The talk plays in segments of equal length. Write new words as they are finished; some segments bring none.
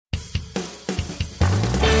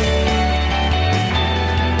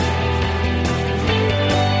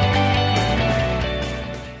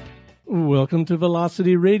Welcome to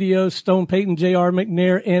Velocity Radio. Stone Payton, J.R.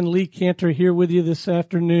 McNair, and Lee Cantor here with you this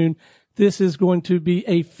afternoon. This is going to be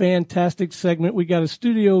a fantastic segment. We got a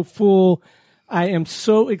studio full. I am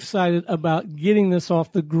so excited about getting this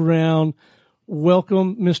off the ground.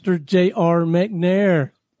 Welcome, Mr. J.R. McNair.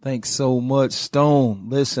 Thanks so much, Stone.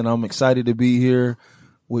 Listen, I'm excited to be here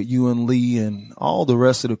with you and Lee and all the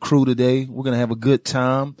rest of the crew today. We're going to have a good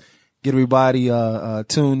time. Get everybody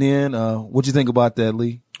tuned in. What'd you think about that,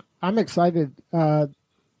 Lee? I'm excited. I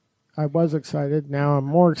was excited. Now I'm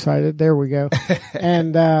more excited. There we go.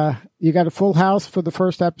 And you got a full house for the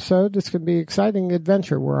first episode. It's going to be an exciting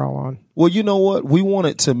adventure we're all on. Well, you know what? We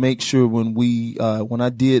wanted to make sure when I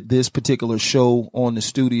did this particular show on the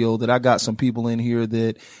studio that I got some people in here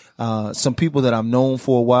that some people that I've known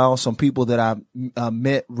for a while, some people that I've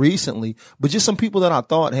met recently, but just some people that I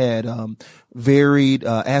thought had varied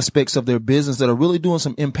aspects of their business that are really doing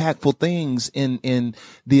some impactful things in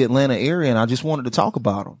the Atlanta area, and I just wanted to talk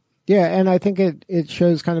about them. Yeah, and I think it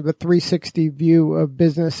shows kind of a 360 view of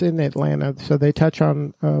business in Atlanta. So they touch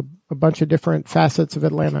on a bunch of different facets of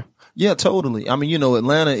Atlanta. Yeah, totally. I mean, you know,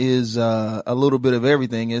 Atlanta is a little bit of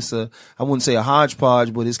everything. It's I wouldn't say a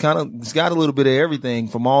hodgepodge, but it's got a little bit of everything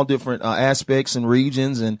from all different aspects and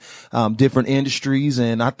regions and different industries.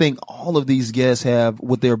 And I think all of these guests have,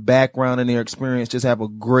 with their background and their experience, just have a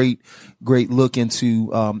great look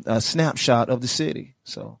into a snapshot of the city.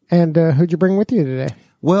 So. And who'd you bring with you today?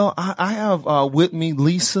 Well, I have with me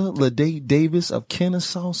Lisa Laday-Davis of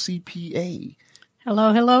Kennesaw CPA.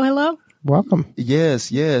 Hello. Welcome.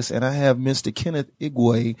 Yes. And I have Mr. Kenneth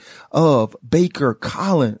Igwe of Baker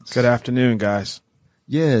Collins. Good afternoon, guys.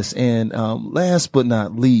 Yes. And last but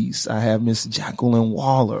not least, I have Miss Jacqueline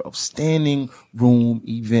Waller of Standing Room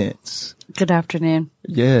Events. Good afternoon.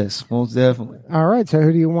 Yes, most definitely. All right. So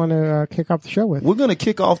who do you want to kick off the show with? We're going to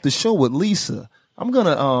kick off the show with Lisa.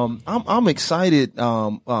 I'm excited,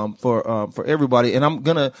 for everybody. And I'm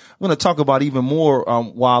going to talk about even more,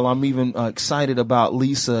 while I'm even, excited about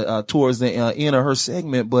Lisa, towards the end of her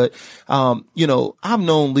segment. But, you know, I've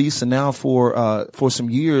known Lisa now for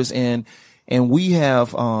some years, and we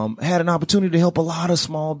have, had an opportunity to help a lot of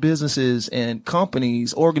small businesses and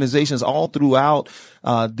companies, organizations all throughout,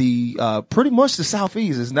 pretty much the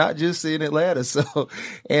Southeast. It's not just in Atlanta. So,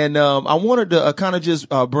 and, I wanted to kind of just,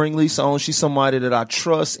 bring Lisa on. She's somebody that I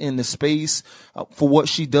trust in the space, for what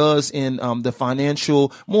she does in, the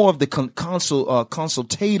financial, more of the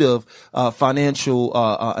consultative, financial,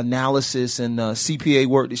 analysis and, CPA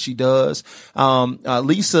work that she does.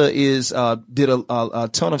 Lisa did a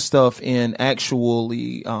ton of stuff in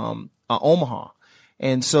actually, Omaha.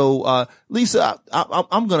 And so, Lisa,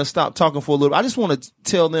 I'm going to stop talking for a little. I just want to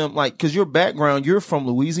tell them, like, cause your background, you're from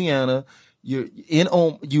Louisiana. You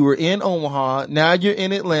were in Omaha. Now you're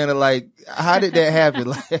in Atlanta. Like, how did that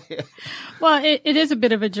happen? Well, it is a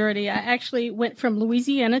bit of a journey. I actually went from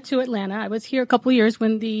Louisiana to Atlanta. I was here a couple of years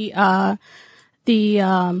when the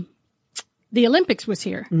Olympics was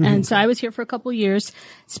here. Mm-hmm. And so I was here for a couple of years,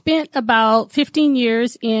 spent about 15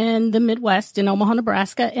 years in the Midwest in Omaha,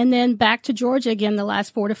 Nebraska, and then back to Georgia again the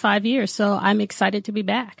last 4 to 5 years. So I'm excited to be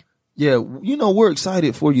back. Yeah. You know, we're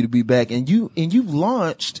excited for you to be back, and you've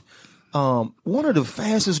launched, one of the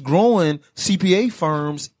fastest growing CPA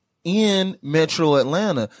firms in Metro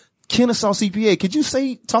Atlanta, Kennesaw CPA. Could you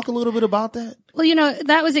talk a little bit about that? Well, you know,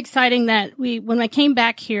 that was exciting that when I came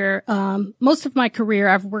back here, most of my career,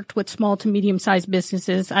 I've worked with small to medium sized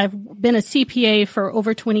businesses. I've been a CPA for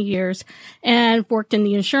over 20 years and worked in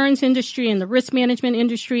the insurance industry and the risk management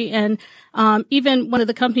industry. And, even one of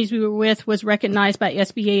the companies we were with was recognized by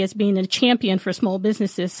SBA as being a champion for small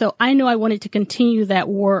businesses. So I knew I wanted to continue that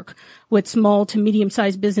work with small to medium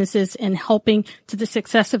sized businesses and helping to the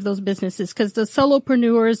success of those businesses, because the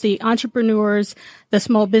solopreneurs, the entrepreneurs, the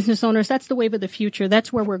small business owners, that's the wave of the future.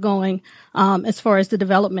 That's where we're going, as far as the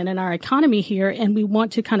development in our economy here. And we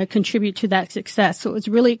want to kind of contribute to that success. So it was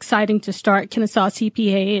really exciting to start Kennesaw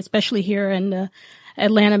CPA, especially here in the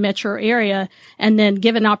Atlanta metro area, and then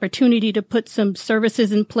give an opportunity to put some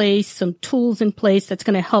services in place, some tools in place that's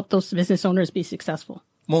going to help those business owners be successful.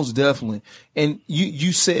 Most definitely. And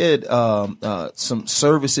you said, some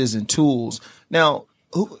services and tools. Now,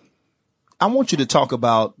 I want you to talk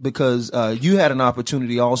about, because you had an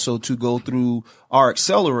opportunity also to go through our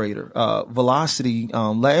accelerator, Velocity,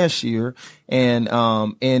 last year, and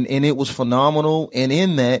it was phenomenal. And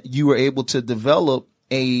in that, you were able to develop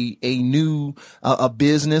a new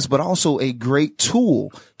business, but also a great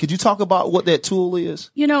tool. Could you talk about what that tool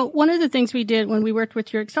is? You know, one of the things we did when we worked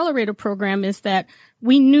with your accelerator program is that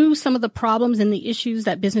we knew some of the problems and the issues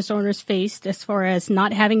that business owners faced as far as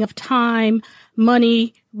not having enough time,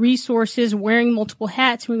 money, resources, wearing multiple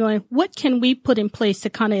hats. We're going, what can we put in place to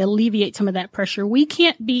kind of alleviate some of that pressure? We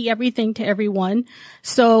can't be everything to everyone.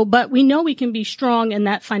 So, but we know we can be strong in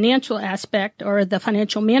that financial aspect or the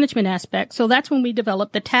financial management aspect. So that's when we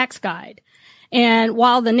developed the tax guide. And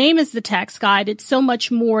while the name is the tax guide, it's so much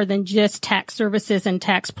more than just tax services and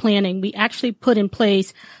tax planning. We actually put in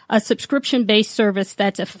place a subscription-based service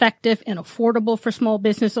that's effective and affordable for small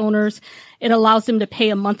business owners. It allows them to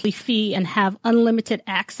pay a monthly fee and have unlimited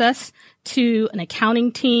access to an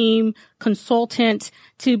accounting team, consultant,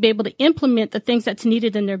 to be able to implement the things that's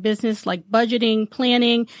needed in their business, like budgeting,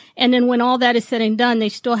 planning. And then when all that is said and done, they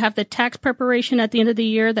still have the tax preparation at the end of the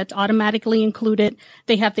year that's automatically included.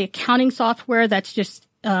 They have the accounting software that's just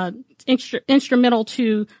instrumental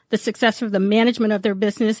to the success of the management of their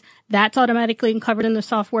business. That's automatically covered in the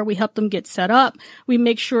software. We help them get set up. We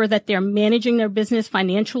make sure that they're managing their business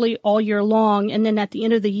financially all year long. And then at the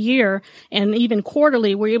end of the year and even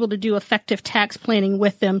quarterly, we're able to do effective tax planning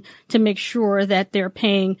with them to make sure that they're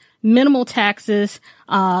paying minimal taxes,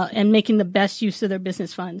 and making the best use of their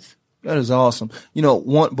business funds. That is awesome.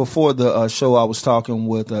 Before the show, I was talking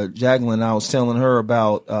with Jacqueline. I was telling her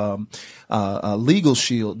about Legal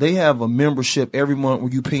Shield. They have a membership every month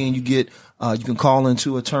where you pay and you get you can call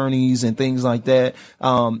into attorneys and things like that.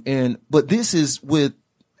 But this is with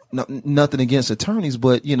nothing against attorneys,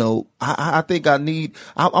 but I think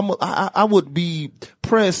I would be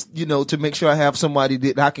pressed, to make sure I have somebody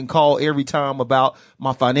that I can call every time about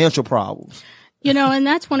my financial problems. And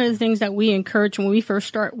that's one of the things that we encourage when we first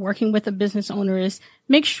start working with a business owner is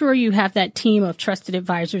make sure you have that team of trusted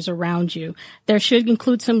advisors around you. There should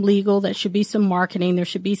include some legal, there should be some marketing, there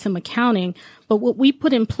should be some accounting. But what we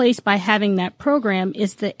put in place by having that program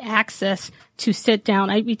is the access to sit down.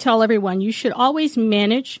 We tell everyone you should always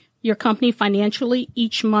manage your company financially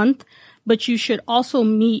each month, but you should also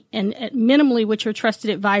meet and minimally with your trusted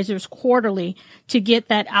advisors quarterly to get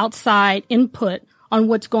that outside input on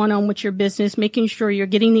what's going on with your business, making sure you're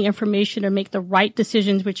getting the information to make the right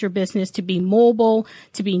decisions with your business, to be mobile,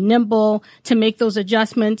 to be nimble, to make those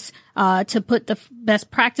adjustments, to put the best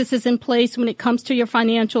practices in place when it comes to your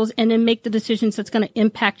financials, and then make the decisions that's going to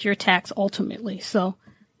impact your tax ultimately. So,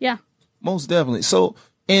 yeah. Most definitely. So,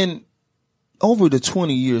 and over the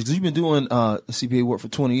 20 years, because you've been doing CPA work for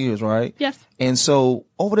 20 years, right? Yes. And so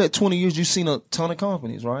over that 20 years, you've seen a ton of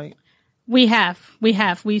companies, right? We have.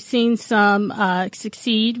 We've seen some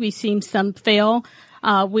succeed. We've seen some fail.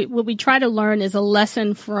 What we try to learn is a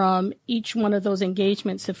lesson from each one of those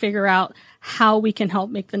engagements to figure out how we can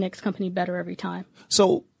help make the next company better every time.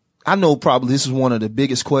 So I know probably this is one of the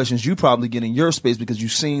biggest questions you probably get in your space because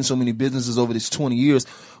you've seen so many businesses over this 20 years.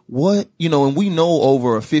 And we know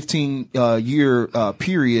over a 15-year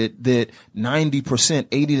period that 80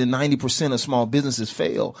 to 90% of small businesses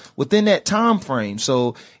fail within that time frame.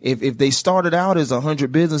 So if they started out as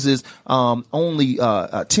 100 businesses, only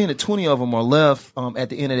 10 to 20 of them are left at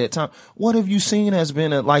the end of that time. What have you seen has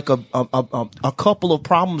been a couple of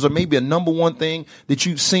problems or maybe a number one thing that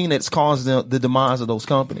you've seen that's caused the demise of those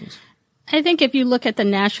companies? I think if you look at the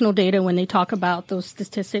national data when they talk about those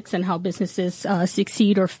statistics and how businesses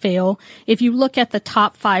succeed or fail, if you look at the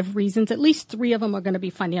top 5 reasons, at least 3 of them are going to be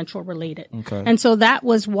financial related. Okay. And so that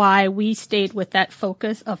was why we stayed with that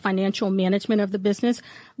focus of financial management of the business.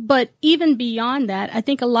 But even beyond that, I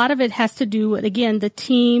think a lot of it has to do with, again, the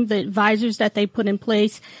team, the advisors that they put in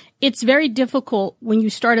place. It's very difficult when you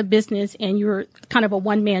start a business and you're kind of a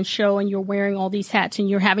one-man show and you're wearing all these hats and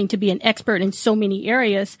you're having to be an expert in so many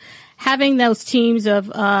areas. Having those teams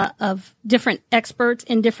of different experts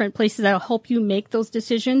in different places that will help you make those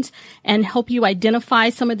decisions and help you identify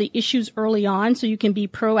some of the issues early on so you can be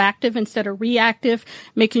proactive instead of reactive,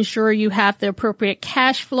 making sure you have the appropriate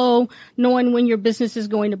cash flow, knowing when your business is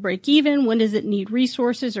going to break even, when does it need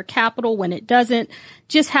resources or capital, when it doesn't.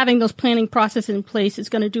 Just having those planning processes in place is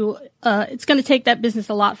going to it's going to take that business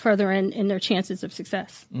a lot further in their chances of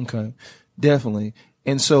success. Okay, definitely.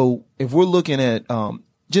 And so if we're looking at,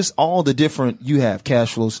 just all the different, you have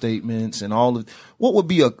cash flow statements and all of, what would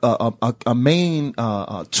be a main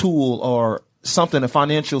tool or something, a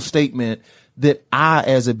financial statement that I,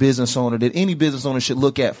 as a business owner, that any business owner should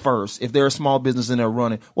look at first? If they're a small business and they're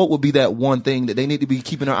running, what would be that one thing that they need to be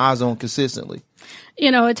keeping their eyes on consistently?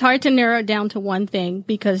 It's hard to narrow it down to one thing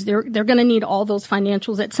because they're going to need all those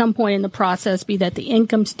financials at some point in the process, be that the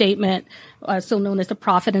income statement, so known as the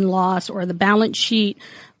profit and loss, or the balance sheet.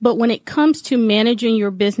 But when it comes to managing your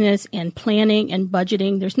business and planning and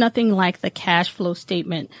budgeting, there's nothing like the cash flow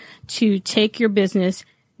statement to take your business,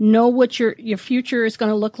 know what your future is going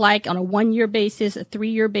to look like on a 1-year basis, a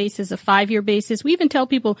 3-year basis, a 5-year basis. We even tell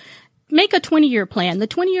people, make a 20-year plan. The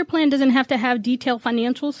 20-year plan doesn't have to have detailed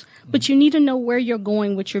financials, but you need to know where you're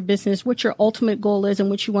going with your business, what your ultimate goal is and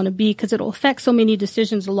what you want to be, because it'll affect so many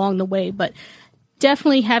decisions along the way. But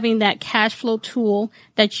definitely having that cash flow tool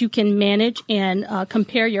that you can manage and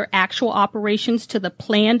compare your actual operations to the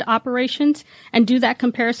planned operations and do that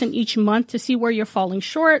comparison each month to see where you're falling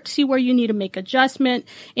short, see where you need to make adjustment,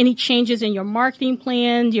 any changes in your marketing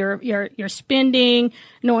plan, your spending,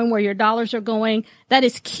 knowing where your dollars are going. That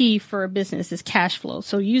is key for a business, is cash flow.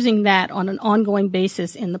 So using that on an ongoing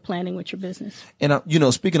basis in the planning with your business. And,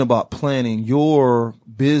 speaking about planning, your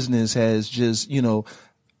business has just,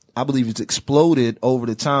 I believe it's exploded over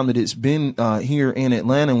the time that it's been here in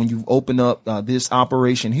Atlanta when you've opened up this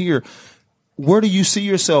operation here. Where do you see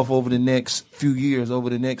yourself over the next few years, over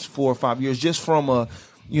the next 4 or 5 years, just from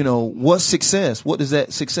what's success? What does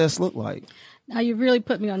that success look like? Now you really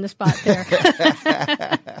put me on the spot there.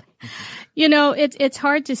 It's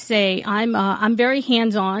hard to say. I'm very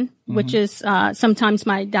hands-on, which is sometimes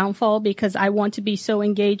my downfall because I want to be so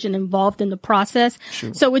engaged and involved in the process.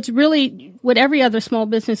 Sure. So it's really what every other small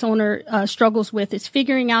business owner struggles with, is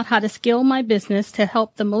figuring out how to scale my business to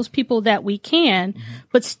help the most people that we can,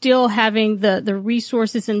 but still having the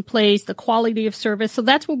resources in place, the quality of service. So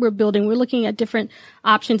that's what we're building. We're looking at different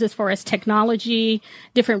options as far as technology,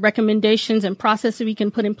 different recommendations and processes we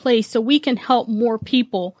can put in place so we can help more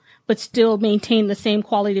people but still maintain the same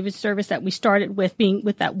quality of service that we started with, being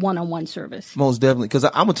with that one-on-one service. Most definitely. Cause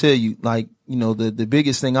I'm going to tell you, the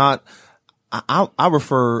biggest thing I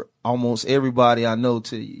refer almost everybody I know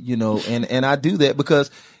to you, and I do that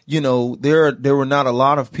because, there were not a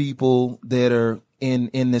lot of people that are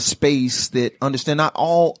in the space that understand not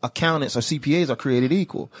all accountants or CPAs are created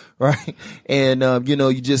equal, right? And,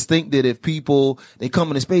 you just think that if people, they come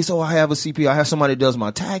in the space, I have a CPA, I have somebody that does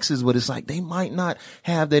my taxes, but it's like they might not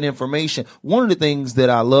have that information. One of the things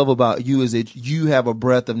that I love about you is that you have a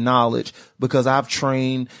breadth of knowledge, because I've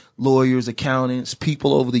trained lawyers, accountants,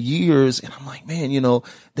 people over the years, and I'm like, man,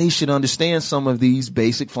 they should understand some of these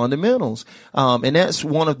basic fundamentals. And that's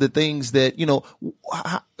one of the things that,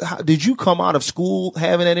 how did you come out of school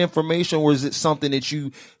having that information, or is it something that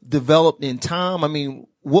you developed in time? I mean,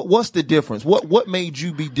 what's the difference? What made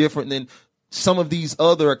you be different than some of these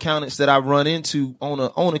other accountants that I run into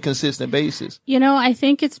on a consistent basis? I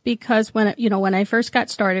think it's because when I first got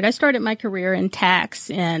started, I started my career in tax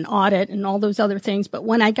and audit and all those other things. But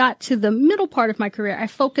when I got to the middle part of my career, I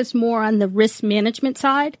focused more on the risk management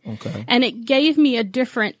side. Okay. And it gave me a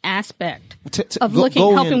different aspect of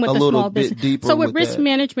helping with the small business. So with risk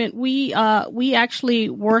management, we actually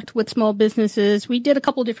worked with small businesses. We did a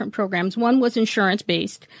couple different programs. One was insurance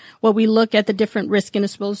based, where we look at the different risk and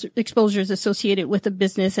exposures associated with the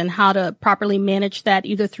business and how to properly manage that,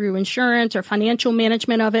 either through insurance or financial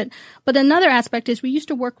management of it. But another aspect is we used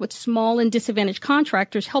to work with small and disadvantaged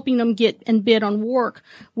contractors, helping them get and bid on work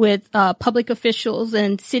with public officials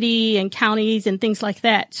and city and counties and things like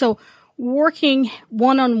that. So working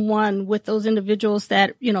one-on-one with those individuals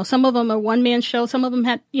that, some of them are one-man show, some of them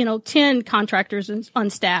had, 10 contractors on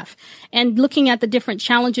staff, and looking at the different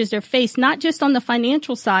challenges they're faced, not just on the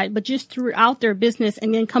financial side, but just throughout their business,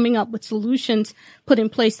 and then coming up with solutions put in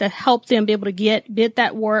place to help them be able to bid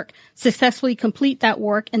that work, successfully complete that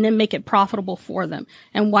work, and then make it profitable for them,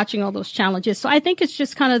 and watching all those challenges. So I think it's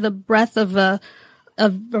just kind of the breadth of a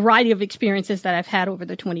variety of experiences that I've had over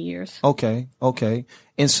the 20 years. Okay.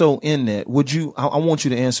 And so in that, I want you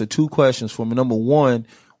to answer 2 questions for me. Number one,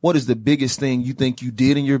 what is the biggest thing you think you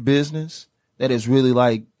did in your business that has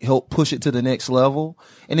really helped push it to the next level?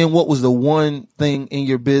 And then what was the one thing in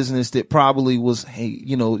your business that probably was,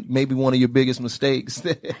 maybe one of your biggest mistakes?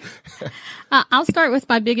 I'll start with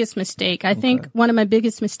my biggest mistake. I think one of my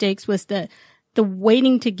biggest mistakes was the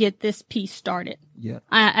waiting to get this piece started. Yeah.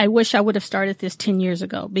 I wish I would have started this 10 years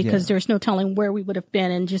ago, because there's no telling where we would have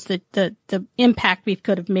been and just the impact we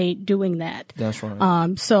could have made doing that. That's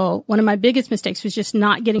right. So one of my biggest mistakes was just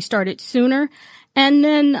not getting started sooner. And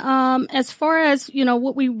then, as far as,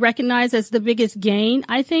 what we recognize as the biggest gain,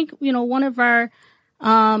 I think, one of our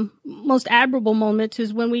most admirable moments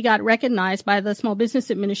is when we got recognized by the Small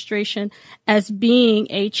Business Administration as being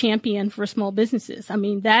a champion for small businesses. I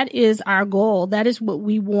mean, that is our goal. That is what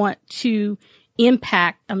we want to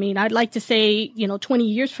impact. I mean, I'd like to say, 20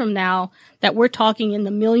 years from now, that we're talking in the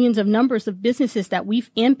millions of numbers of businesses that we've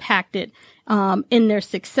impacted in their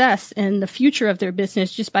success and the future of their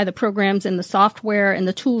business, just by the programs and the software and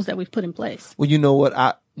the tools that we've put in place. Well, you know what?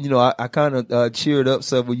 You know, I kind of cheered up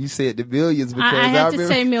some when you said the millions because I had to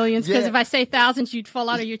say millions because if I say thousands, you'd fall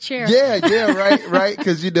out of your chair. Yeah, right.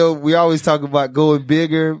 Because you know we always talk about going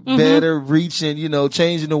bigger, better, reaching, you know,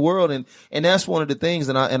 changing the world, and that's one of the things.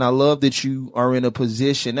 And I love that you are in a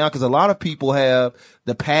position now because a lot of people have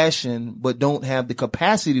the passion but don't have the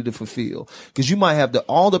capacity to fulfill. Because you might have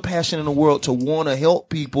all the passion in the world to want to help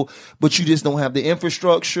people, but you just don't have the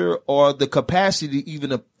infrastructure or the capacity even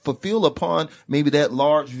to fulfill upon maybe that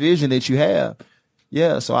large vision that you have.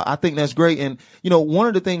 Yeah. So I think that's great. And, you know, one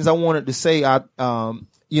of the things I wanted to say,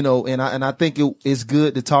 you know, and I think it's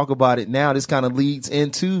good to talk about it now. This kind of leads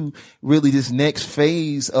into really this next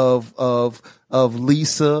phase of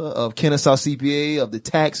Lisa, of Kennesaw CPA, of the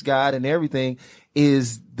tax guide and everything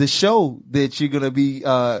is the show that you're going to be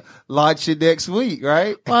launching next week,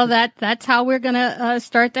 right? Well, that's how we're going to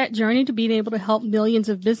start that journey to being able to help millions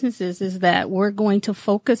of businesses, is that we're going to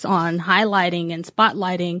focus on highlighting and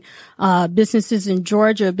spotlighting businesses in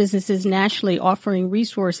Georgia, businesses nationally, offering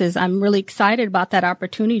resources. I'm really excited about that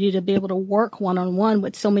opportunity to be able to work one-on-one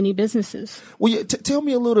with so many businesses. Well, yeah, tell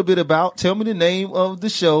me a little bit tell me the name of the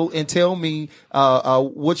show and tell me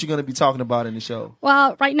what you're going to be talking about in the show.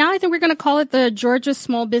 Well, right now I think we're going to call it the Georgia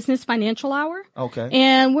Small Business Financial Hour. Okay.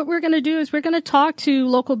 And what we're going to do is we're going to talk to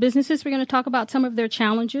local businesses. We're going to talk about some of their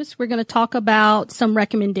challenges. We're going to talk about some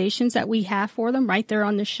recommendations that we have for them right there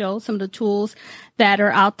on the show, some of the tools that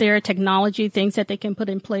are out there, technology, things that they can put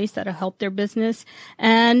in place that'll help their business.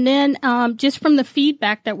 And then just from the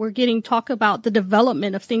feedback that we're getting, talk about the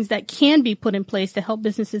development of things that can be put in place to help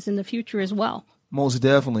businesses in the future as well. Most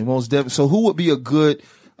definitely. So who would be a good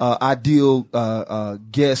ideal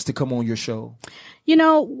guest to come on your show? You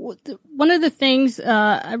know, one of the things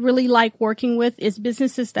I really like working with is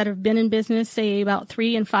businesses that have been in business, say, about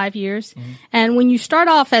 3 and 5 years. Mm-hmm. And when you start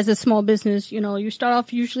off as a small business, you know, you start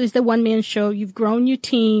off usually as the one-man show. You've grown your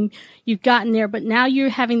team. You've gotten there. But now you're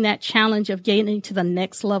having that challenge of getting to the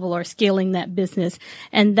next level or scaling that business.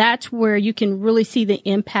 And that's where you can really see the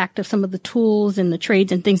impact of some of the tools and the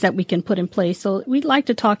trades and things that we can put in place. So we'd like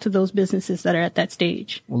to talk to those businesses that are at that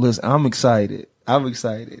stage. Well, listen, I'm excited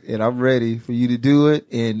and I'm ready for you to do it.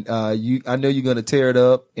 And, I know you're going to tear it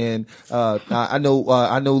up. And, I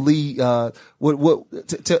know Lee, tell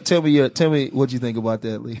me what you think about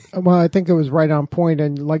that, Lee. Well, I think it was right on point.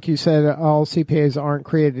 And like you said, all CPAs aren't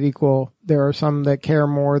created equal. There are some that care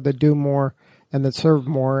more, that do more, and that serve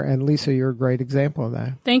more. And Lisa, you're a great example of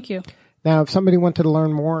that. Thank you. Now, if somebody wanted to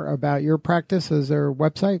learn more about your practice, is there a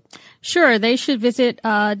website? Sure. They should visit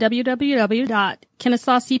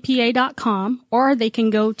www.kennessawcpa.com, or they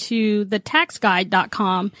can go to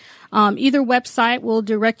thetaxguide.com. Either website will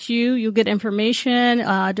direct you. You'll get information,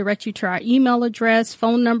 direct you to our email address,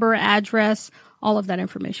 phone number, address, all of that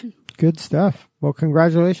information. Good stuff. Well,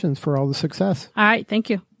 congratulations for all the success. All right.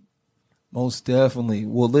 Thank you. Most definitely.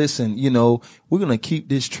 Well, listen, you know, we're going to keep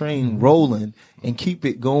this train rolling and keep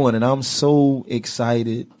it going. And I'm so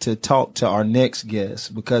excited to talk to our next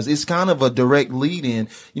guest because it's kind of a direct lead in,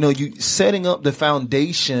 you know, you setting up the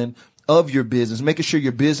foundation of your business, making sure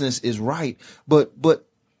your business is right. But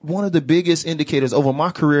one of the biggest indicators over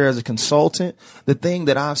my career as a consultant, the thing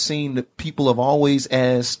that I've seen that people have always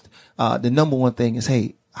asked, the number one thing is,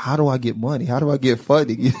 hey, how do I get money? How do I get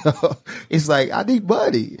funding? You know, it's like, I need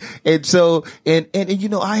money. And so, and, you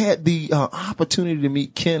know, I had the opportunity to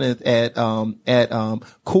meet Kenneth at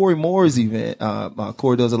Corey Moore's event.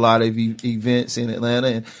 Corey does a lot of events in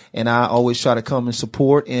Atlanta and I always try to come and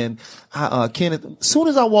support. And, Kenneth, as soon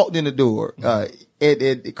as I walked in the door,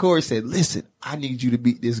 and Corey said, listen, I need you to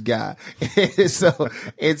meet this guy.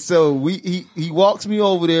 and so he walks me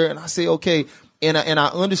over there and I say, okay. And I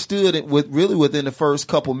understood it within the first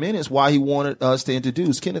couple minutes why he wanted us to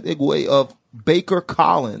introduce Kenneth Igwe of Baker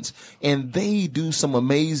Collins, and they do some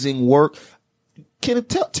amazing work. Kenneth,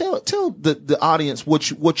 tell the audience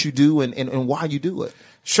what you do and why you do it.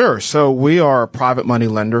 Sure. So we are a private money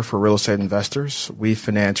lender for real estate investors. We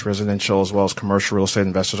finance residential as well as commercial real estate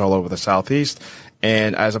investors all over the Southeast.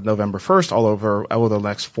 And as of November 1st, all over the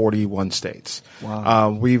next 41 states.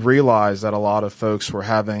 Wow. We realized that a lot of folks were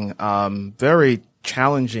having very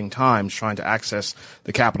challenging times trying to access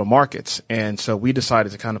the capital markets. And so we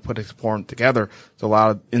decided to kind of put a forum together to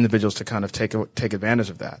allow individuals to kind of take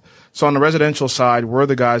advantage of that. So on the residential side, we're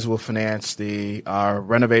the guys who will finance the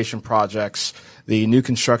renovation projects, the new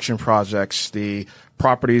construction projects, the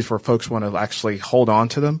properties where folks want to actually hold on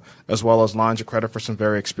to them, as well as lines of credit for some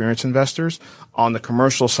very experienced investors. On the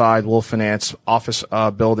commercial side, we'll finance office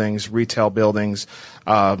buildings, retail buildings,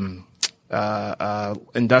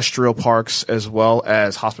 industrial parks, as well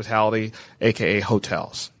as hospitality, aka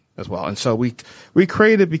hotels as well. And so we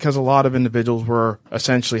created because a lot of individuals were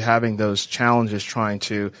essentially having those challenges trying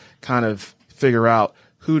to kind of figure out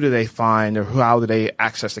who do they find or how do they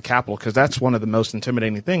access the capital? Because that's one of the most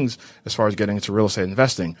intimidating things as far as getting into real estate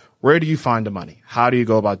investing. Where do you find the money? How do you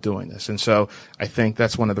go about doing this? And so I think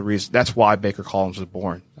that's one of the reasons, that's why Baker Collins was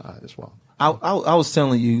born as well. I was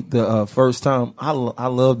telling you the first time, I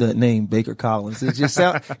love that name, Baker Collins. It just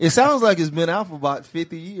it sounds like it's been out for about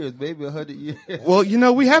 50 years, maybe 100 years. Well,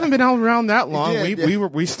 we haven't been out around that long. Yeah,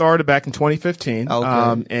 we started back in 2015.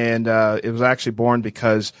 Okay. And it was actually born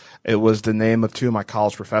because it was the name of two of my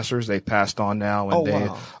college professors. They passed on now, and they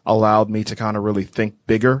allowed me to kind of really think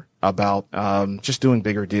bigger about just doing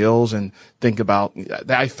bigger deals and think about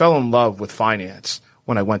that. I fell in love with finance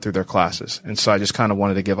when I went through their classes. And so I just kind of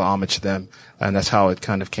wanted to give homage to them. And that's how it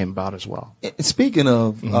kind of came about as well. Speaking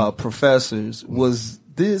of professors, was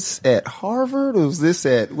this at Harvard or was this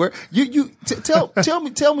at where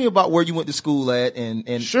tell me about where you went to school at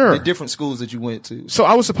and Sure. the different schools that you went to. So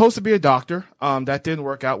I was supposed to be a doctor. That didn't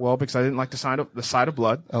work out well because I didn't like the sight of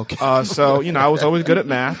blood. Okay. So, I was always good at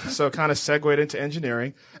math. So kind of segued into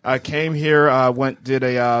engineering. I came here, did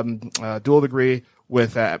a dual degree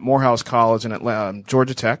at Morehouse College and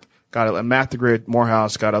Georgia Tech. Got a math degree at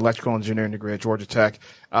Morehouse, got an electrical engineering degree at Georgia Tech.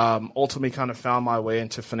 Ultimately kind of found my way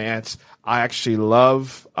into finance. I actually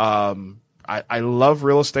love, I love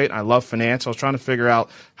real estate. I love finance. I was trying to figure out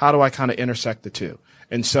how do I kind of intersect the two.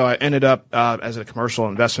 And so I ended up, as a commercial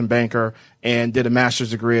investment banker and did a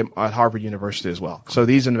master's degree at Harvard University as well. So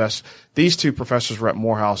these two professors were at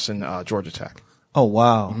Morehouse and, Georgia Tech. Oh,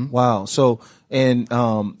 wow. Mm-hmm. Wow. So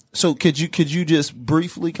could you just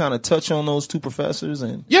briefly kind of touch on those two professors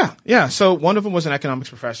and? Yeah. So one of them was an economics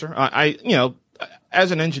professor.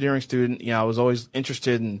 As an engineering student, I was always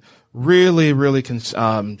interested in really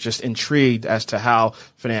just intrigued as to how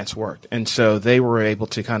finance worked. And so they were able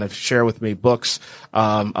to kind of share with me books,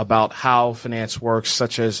 about how finance works,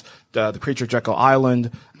 such as the Preacher Jekyll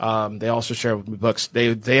Island. They also shared with me books.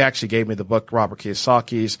 They actually gave me the book, Robert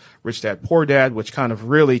Kiyosaki's Rich Dad, Poor Dad, which kind of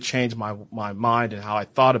really changed my mind and how I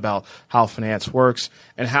thought about how finance works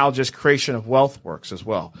and how just creation of wealth works as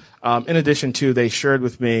well. In addition to, they shared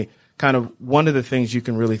with me kind of one of the things you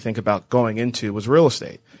can really think about going into was real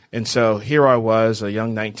estate. And so here I was, a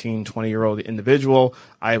young 19, 20-year-old individual.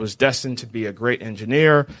 I was destined to be a great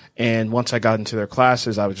engineer. And once I got into their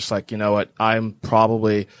classes, I was just like, you know what, I'm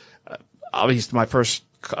probably, obviously my first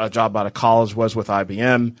job out of college was with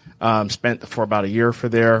IBM, spent for about a year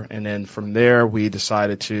there. And then from there, we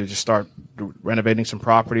decided to just start renovating some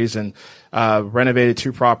properties and renovated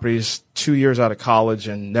 2 properties 2 years out of college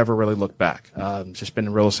and never really looked back. Just been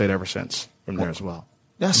in real estate ever since from there as well.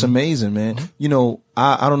 That's amazing, man.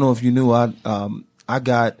 I don't know if you knew, I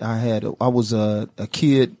was a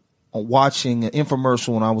kid watching an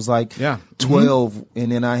infomercial when I was like 12, and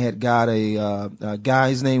then I had got a guy,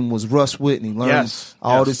 his name was Russ Whitney, learned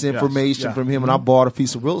all this information from him, and I bought a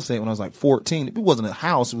piece of real estate when I was like 14. It wasn't a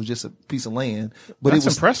house, it was just a piece of land. But That's it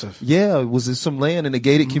was impressive. Yeah, it was some land in a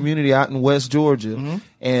gated community out in West Georgia.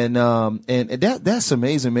 And that's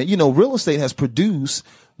amazing, man. Real estate has produced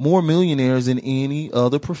more millionaires than any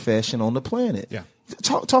other profession on the planet. Yeah.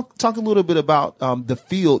 Talk a little bit about the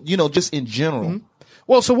field, just in general.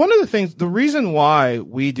 Well, so one of the reason why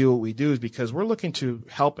we do what we do is because we're looking to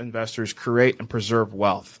help investors create and preserve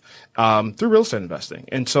wealth through real estate investing.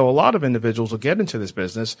 And so a lot of individuals will get into this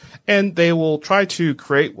business and they will try to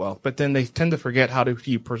create wealth, but then they tend to forget how to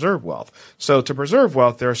preserve wealth. So to preserve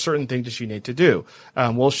wealth, there are certain things that you need to do.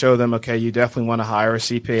 We'll show them, okay, you definitely want to hire a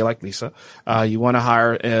CPA like Lisa. You want to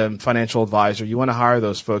hire a financial advisor. You want to hire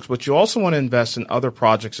those folks, but you also want to invest in other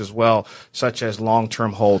projects as well, such as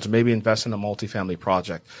long-term holds, maybe invest in a multifamily project.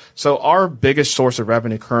 So our biggest source of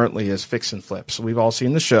revenue currently is fix and flips. So we've all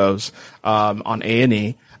seen the shows on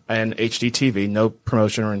A&E and HDTV. No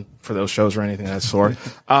promotion for those shows or anything of that sort.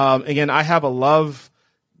 Again, I have a love.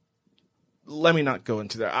 Let me not go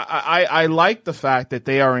into that. I like the fact that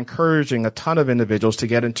they are encouraging a ton of individuals to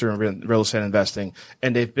get into real estate investing,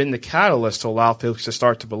 and they've been the catalyst to allow folks to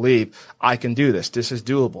start to believe, I can do this. This is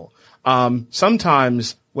doable.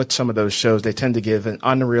 Sometimes with some of those shows, they tend to give an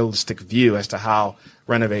unrealistic view as to how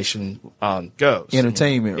renovation goes.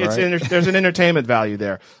 Entertainment, right? There's an entertainment value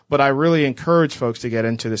there. But I really encourage folks to get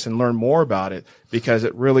into this and learn more about it because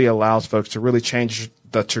it really allows folks to really change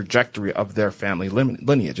the trajectory of their family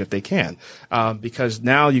lineage if they can. Because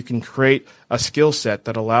now you can create a skill set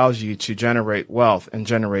that allows you to generate wealth and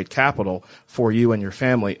generate capital for you and your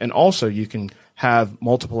family. And also you can have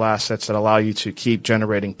multiple assets that allow you to keep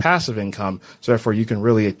generating passive income. So therefore you can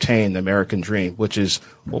really attain the American dream, which is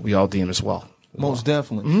what we all deem as well. Most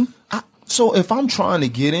definitely. So if I'm trying to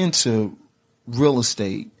get into real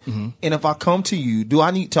estate, and if I come to you, do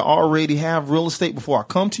I need to already have real estate before I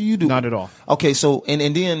come to you? Not at all. Okay, so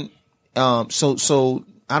and then so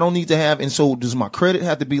I don't need to have, and so does my credit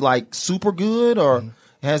have to be like super good, or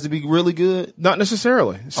it has to be really good? Not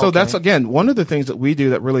necessarily. So that's, again, one of the things that we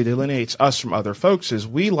do that really delineates us from other folks is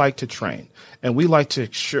we like to train, and we like to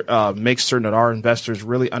make certain that our investors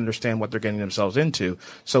really understand what they're getting themselves into.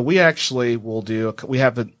 So we actually will we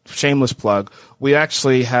have a shameless plug. We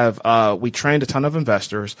actually have, we trained a ton of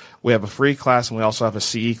investors. We have a free class, and we also have a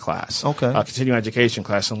CE class, a continuing education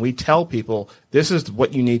class. And we tell people this is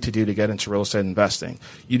what you need to do to get into real estate investing.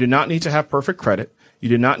 You do not need to have perfect credit. You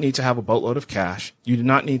do not need to have a boatload of cash. You do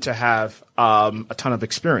not need to have a ton of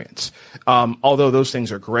experience. Although those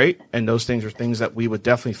things are great, and those things are things that we would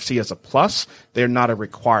definitely see as a plus, they're not a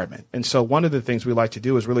requirement. And so one of the things we like to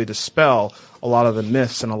do is really dispel a lot of the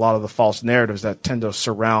myths and a lot of the false narratives that tend to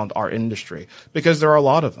surround our industry, because there are a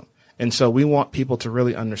lot of them. And so we want people to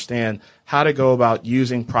really understand how to go about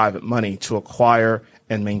using private money to acquire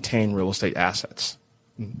and maintain real estate assets.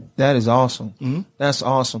 That is awesome. That's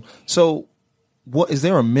awesome. So, what is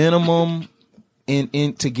there a minimum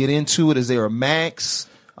in to get into it? Is there a max?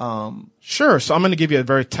 Sure. So I'm going to give you a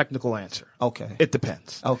very technical answer. Okay. It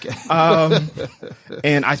depends. Okay.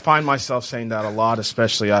 And I find myself saying that a lot,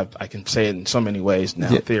 especially I can say it in so many ways now.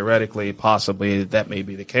 Theoretically, possibly that may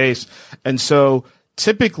be the case. And so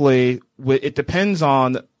typically it depends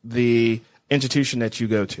on the institution that you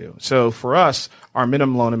go to. So for us, our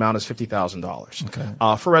minimum loan amount is $50,000.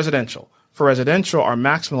 Okay. For residential, our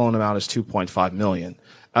maximum loan amount is $2.5 million.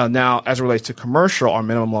 Now, as it relates to commercial, our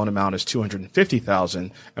minimum loan amount is $250,000,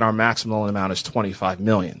 and our maximum loan amount is $25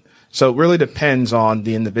 million. So it really depends on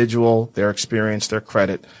the individual, their experience, their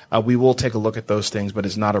credit. We will take a look at those things, but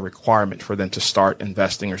it's not a requirement for them to start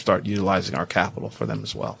investing or start utilizing our capital for them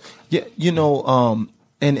as well. Yeah,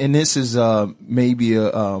 and this is maybe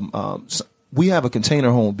we have a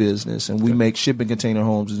container home business, and we make shipping container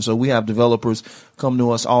homes. And so we have developers come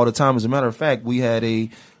to us all the time. As a matter of fact, we had a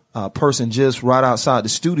person just right outside the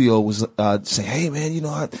studio was saying, "Hey man,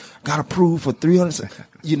 I got approved for 300.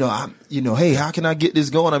 Hey, how can I get this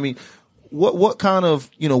going?" I mean, what kind of,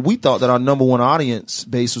 we thought that our number one audience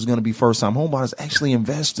base was going to be first time home buyers, actually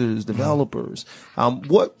investors, developers.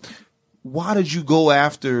 Why did you go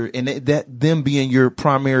after and that them being your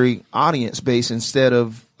primary audience base instead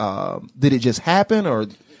of did it just happen, or?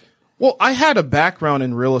 Well, I had a background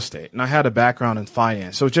in real estate and I had a background in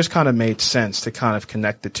finance. So it just kind of made sense to kind of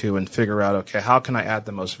connect the two and figure out, okay, how can I add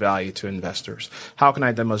the most value to investors? How can I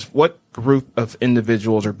add what group of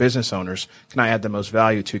individuals or business owners can I add the most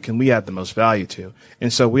value to? Can we add the most value to?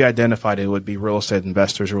 And so we identified it would be real estate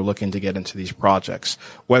investors who were looking to get into these projects,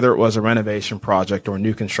 whether it was a renovation project or a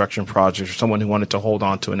new construction project or someone who wanted to hold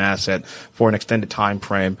on to an asset for an extended time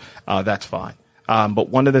frame. That's fine. But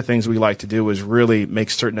one of the things we like to do is really make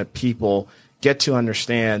certain that people get to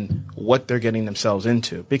understand what they're getting themselves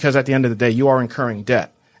into. Because at the end of the day, you are incurring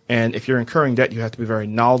debt. And if you're incurring debt, you have to be very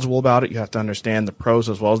knowledgeable about it. You have to understand the pros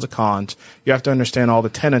as well as the cons. You have to understand all the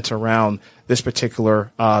tenets around this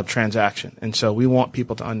particular transaction. And so we want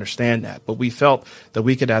people to understand that. But we felt that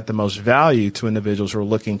we could add the most value to individuals who are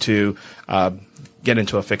looking to get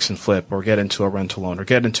into a fix and flip or get into a rental loan or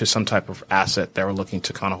get into some type of asset that we're looking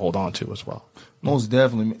to kind of hold on to as well. Most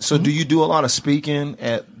definitely. So do you do a lot of speaking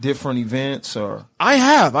at different events, or? I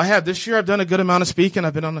have. This year I've done a good amount of speaking.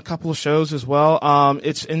 I've been on a couple of shows as well.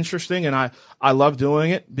 It's interesting, and I love doing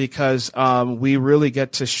it because we really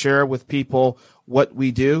get to share with people what we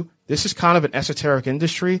do. This is kind of an esoteric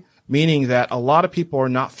industry, meaning that a lot of people are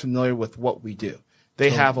not familiar with what we do. They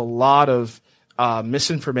have a lot of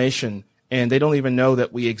misinformation, and they don't even know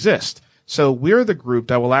that we exist. So we're the group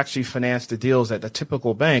that will actually finance the deals that the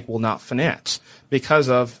typical bank will not finance because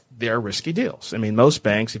of their risky deals. I mean, most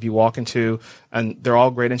banks, if you walk into, and they're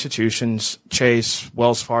all great institutions, Chase,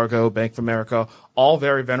 Wells Fargo, Bank of America, all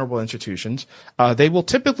very venerable institutions, they will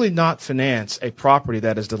typically not finance a property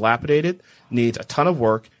that is dilapidated, needs a ton of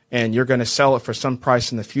work, and you're going to sell it for some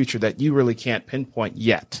price in the future that you really can't pinpoint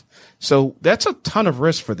yet. So that's a ton of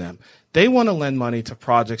risk for them. They want to lend money to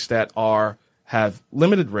projects that have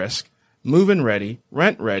limited risk, move-in ready,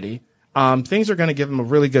 rent ready. Things are going to give them a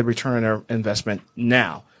really good return on their investment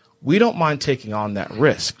now. We don't mind taking on that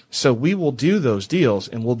risk. So we will do those deals,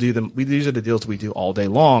 and we'll do them. These are the deals we do all day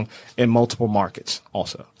long in multiple markets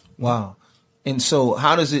also. Wow. And so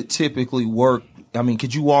how does it typically work? I mean,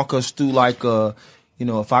 could you walk us through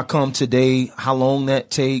if I come today, how long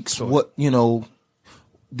that takes? Sure. What,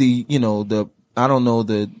 I don't know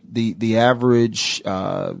the average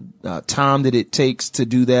time that it takes to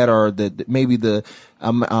do that, or maybe the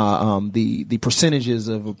the percentages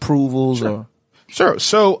of approvals? Sure. Or Sure.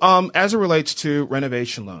 So, as it relates to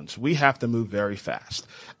renovation loans, we have to move very fast.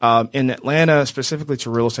 In Atlanta, specifically to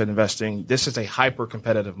real estate investing, this is a hyper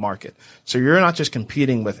competitive market. So you're not just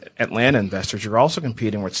competing with Atlanta investors, you're also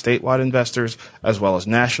competing with statewide investors as well as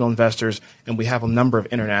national investors. And we have a number of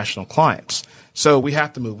international clients. So we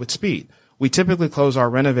have to move with speed. We typically close our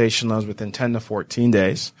renovation loans within 10 to 14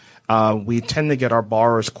 days. We tend to get our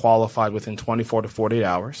borrowers qualified within 24 to 48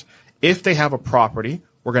 hours. If they have a property,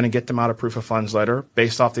 we're going to get them out a proof of funds letter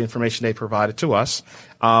based off the information they provided to us.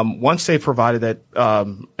 Once they provided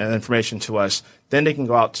that information to us, then they can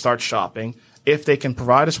go out and start shopping. If they can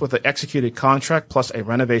provide us with an executed contract plus a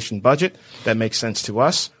renovation budget that makes sense to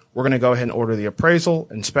us, we're going to go ahead and order the appraisal,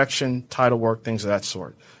 inspection, title work, things of that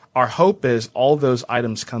sort. Our hope is all those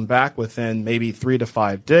items come back within maybe 3 to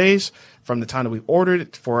 5 days from the time that we've ordered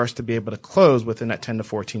it for us to be able to close within that 10 to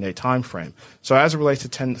 14 day time frame. So as it relates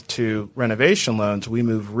to renovation loans, we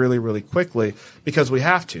move really, really quickly because we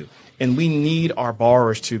have to. And we need our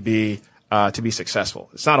borrowers to be successful.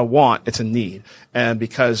 It's not a want, it's a need. And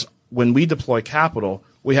because when we deploy capital,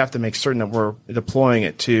 we have to make certain that we're deploying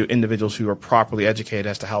it to individuals who are properly educated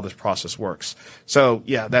as to how this process works. So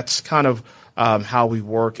yeah, that's kind of how we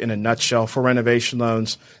work in a nutshell for renovation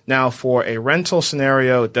loans. Now, for a rental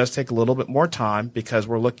scenario, it does take a little bit more time because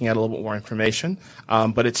we're looking at a little bit more information,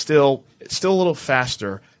 but it's still a little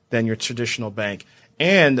faster than your traditional bank.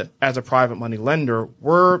 And as a private money lender,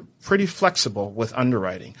 we're pretty flexible with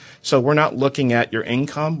underwriting. So we're not looking at your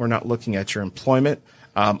income. We're not looking at your employment.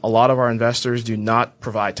 A lot of our investors do not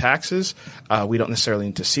provide taxes. We don't necessarily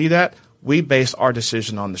need to see that. We base our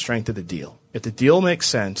decision on the strength of the deal. If the deal makes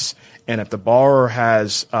sense and if the borrower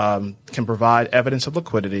can provide evidence of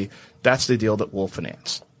liquidity, that's the deal that we'll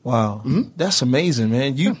finance. Wow, That's amazing,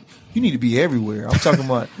 man. You need to be everywhere. I'm talking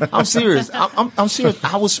about. I'm serious. I'm serious.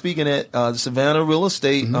 I was speaking at the Savannah Real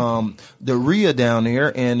Estate, the RIA down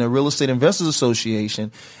there, and the Real Estate Investors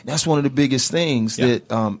Association. That's one of the biggest things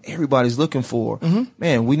that everybody's looking for.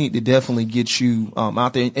 Man, we need to definitely get you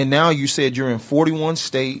out there. And now you said you're in 41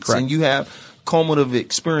 states, Correct. and you have cumulative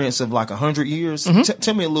experience of like 100 years.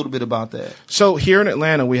 Tell me a little bit about that. So here in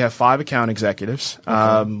Atlanta, we have 5 account executives.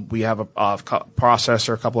 Okay. We have a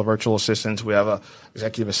processor, a couple of virtual assistants. We have a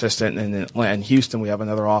executive assistant, and in Houston, we have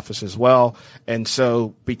another office as well. And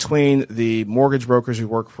so between the mortgage brokers who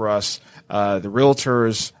work for us, the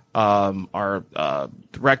realtors, our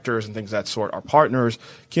directors and things of that sort, our partners,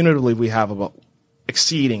 cumulatively, we have about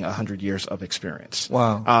exceeding 100 years of experience.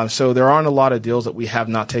 Wow. So there aren't a lot of deals that we have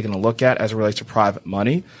not taken a look at as it relates to private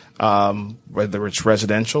money, whether it's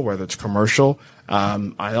residential, whether it's commercial.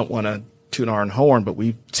 I don't want to toot our own horn, but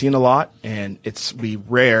we've seen a lot, and it's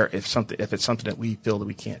rare if it's something that we feel that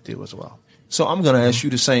we can't do as well. So I'm going to ask you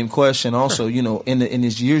the same question also, you know, in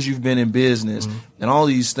these years you've been in business and all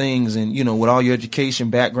these things and, you know, with all your education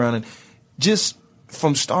background and just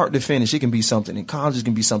from start to finish, it can be something in college, it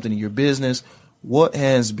can be something in your business. What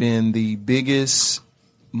has been the biggest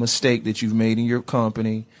mistake that you've made in your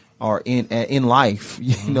company or in life,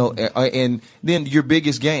 you know, and then your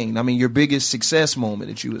biggest gain? I mean, your biggest success moment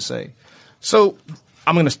that you would say. So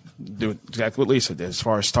I'm going to do exactly what Lisa did as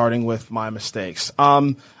far as starting with my mistakes.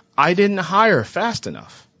 I didn't hire fast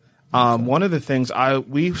enough. One of the things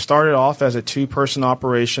we started off as a 2-person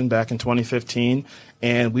operation back in 2015,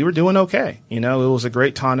 and we were doing okay. You know, it was a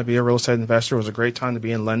great time to be a real estate investor. It was a great time to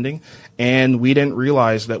be in lending, and we didn't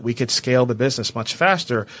realize that we could scale the business much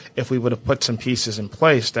faster if we would have put some pieces in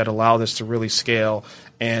place that allowed us to really scale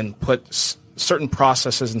and put certain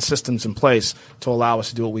processes and systems in place to allow us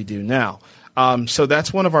to do what we do now. So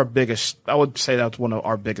that's one of our biggest, I would say that's one of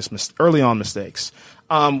our biggest early on mistakes.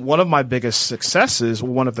 One of my biggest successes,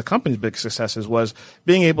 one of the company's biggest successes was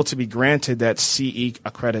being able to be granted that CE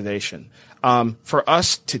accreditation. For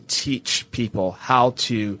us to teach people how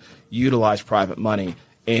to utilize private money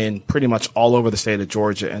in pretty much all over the state of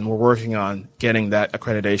Georgia, and we're working on getting that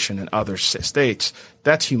accreditation in other states,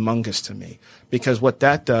 that's humongous to me. Because what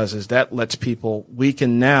that does is that lets people, we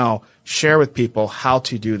can now share with people how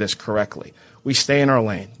to do this correctly. We stay in our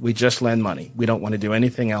lane. We just lend money. We don't want to do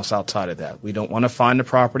anything else outside of that. We don't want to find a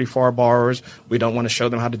property for our borrowers. We don't want to show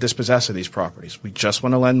them how to dispossess of these properties. We just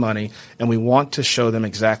want to lend money, and we want to show them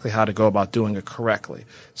exactly how to go about doing it correctly.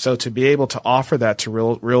 So to be able to offer that to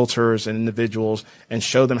realtors and individuals and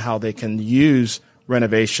show them how they can use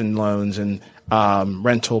renovation loans and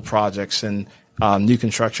rental projects and new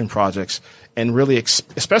construction projects, and really,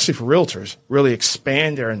 especially for realtors, really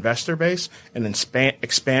expand their investor base and then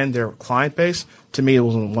expand their client base. To me, it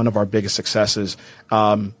was one of our biggest successes.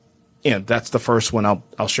 that's the first one.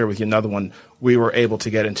 I'll share with you another one. We were able to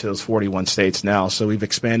get into those 41 states now. So we've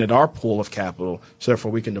expanded our pool of capital. So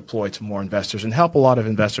therefore we can deploy to more investors and help a lot of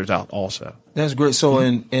investors out also. That's great. So,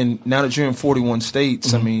 and now that you're in 41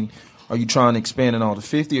 states, I mean, are you trying to expand it all to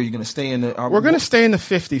 50? Or are you going to stay in the? We're going to stay in the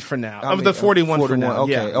 50 for now. The 41 for now.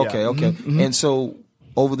 Okay. And so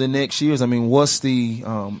over the next years, I mean, what's the?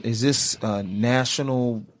 Is this a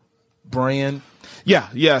national brand?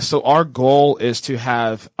 Yeah. So our goal is to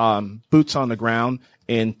have boots on the ground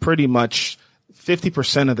in pretty much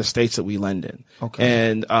 50% of the states that we lend in. Okay.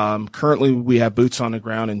 And currently we have boots on the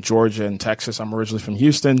ground in Georgia and Texas. I'm originally from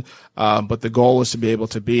Houston, but the goal is to be able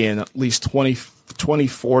to be in at least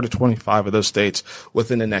 24 to 25 of those states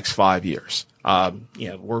within the next 5 years.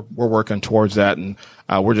 We're working towards that, and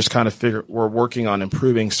we're just kind of we're working on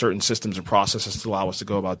improving certain systems and processes to allow us to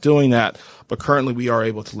go about doing that. But currently we are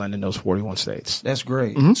able to lend in those 41 states. That's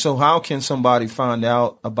great. So how can somebody find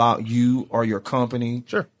out about you or your company?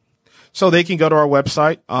 Sure. So they can go to our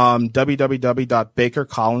website,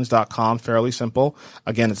 www.bakercollins.com, fairly simple.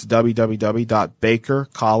 Again, it's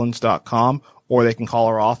www.bakercollins.com, or they can call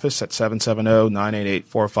our office at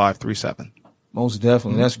 770-988-4537. Most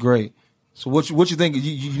definitely. That's great. So what you think?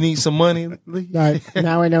 You need some money?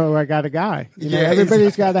 Now I know I got a guy.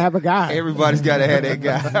 Everybody's got to have a guy. Everybody's got to have that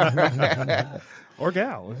guy. Or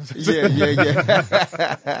gal.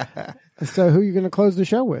 Yeah. So who are you going to close the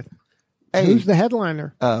show with? Hey, who's the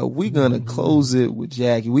headliner? We're gonna close it with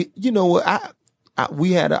Jackie. You know what?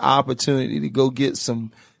 We had an opportunity to go get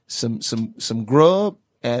some grub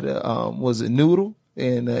at was it Noodle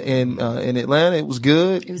in Atlanta. It was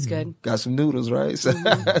good. It was good. Got some noodles, right? So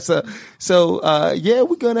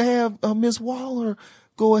we're gonna have Miss Waller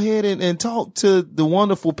go ahead and talk to the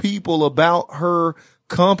wonderful people about her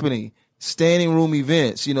company, Standing Room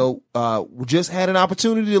Events. We just had an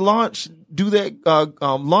opportunity to do that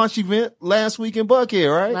launch event last week in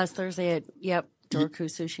Buckhead, right? Last Thursday at Dorku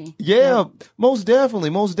Sushi. Yeah, most definitely.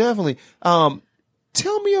 Tell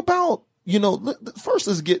me about, first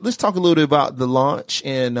let's talk a little bit about the launch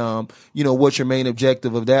and what your main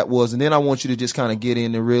objective of that was, and then I want you to just kind of get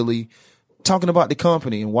into really talking about the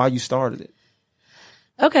company and why you started it.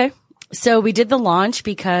 Okay. So we did the launch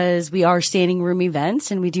because we are Standing Room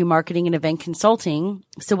Events and we do marketing and event consulting.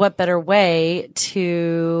 So what better way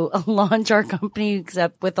to launch our company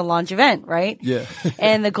except with a launch event, right? Yeah.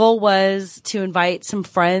 And the goal was to invite some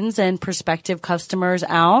friends and prospective customers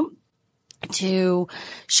out to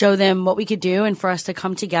show them what we could do and for us to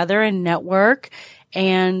come together and network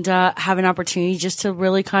and have an opportunity just to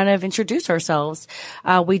really kind of introduce ourselves.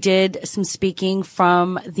 We did some speaking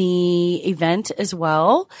from the event as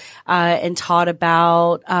well, and taught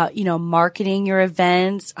about, marketing your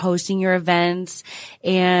events, hosting your events,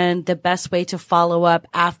 and the best way to follow up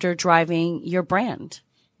after driving your brand.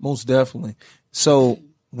 Most definitely. So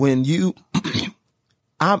when you,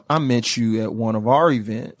 I met you at one of our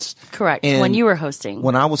events. Correct. When you were hosting.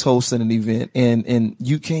 When I was hosting an event and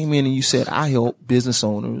you came in and you said, I help business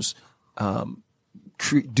owners,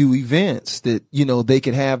 do events that, they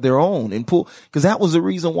could have their own and pull. Cause that was the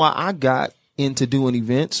reason why I got into doing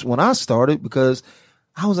events when I started, because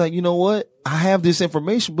I was like, you know what? I have this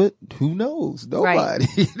information, but who knows? Nobody.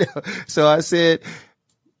 Right. So I said,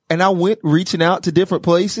 and I went reaching out to different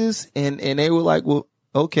places and they were like, well,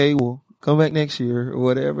 okay, well, come back next year or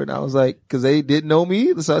whatever. And I was like, cause they didn't know me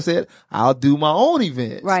either. So I said, I'll do my own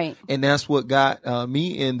events. Right. And that's what got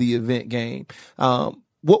me in the event game.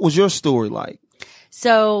 What was your story like?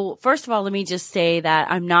 So first of all, let me just say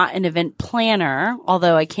that I'm not an event planner,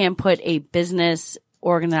 although I can put a business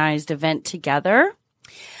organized event together.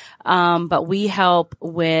 But we help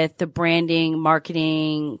with the branding,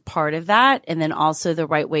 marketing part of that. And then also the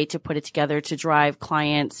right way to put it together to drive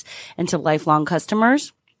clients into lifelong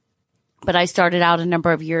customers. But I started out a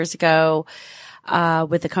number of years ago,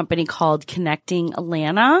 with a company called Connecting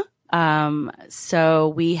Atlanta. So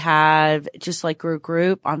we have just like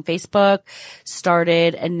group on Facebook,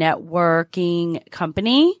 started a networking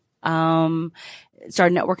company,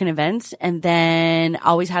 started networking events, and then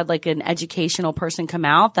always had like an educational person come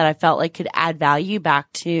out that I felt like could add value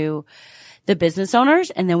back to the business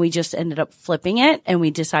owners. And then we just ended up flipping it and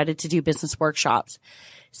we decided to do business workshops.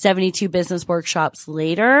 72 business workshops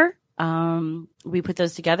later. We put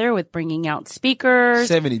those together with bringing out speakers.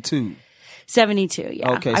 72,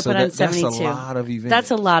 yeah. Okay, I so put on 72. That's a lot of events.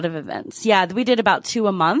 That's a lot of events. Yeah, we did about 2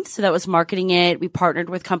 a month. So that was marketing it. We partnered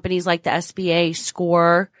with companies like the SBA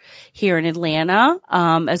SCORE here in Atlanta,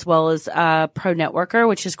 as well as, Pro Networker,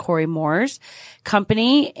 which is Corey Moore's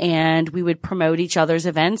company. And we would promote each other's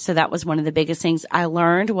events. So that was one of the biggest things I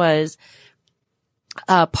learned was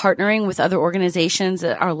partnering with other organizations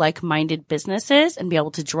that are like-minded businesses and be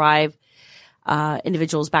able to drive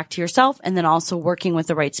individuals back to yourself, and then also working with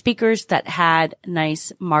the right speakers that had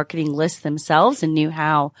nice marketing lists themselves and knew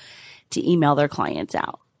how to email their clients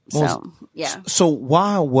out. So, yeah. So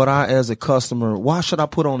why would I, as a customer, why should I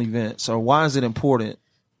put on events, or why is it important?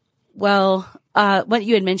 Well, what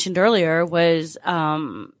you had mentioned earlier was,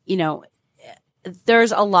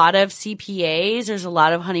 there's a lot of CPAs, there's a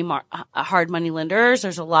lot of hard money lenders,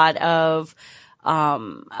 there's a lot of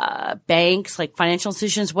banks, like financial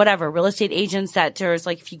institutions, whatever, real estate agents that there's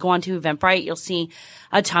like, if you go onto Eventbrite, you'll see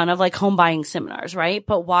a ton of like home buying seminars, right?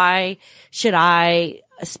 But why should I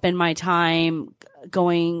spend my time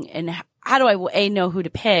going, and how do I, A, know who to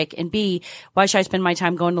pick, and B, why should I spend my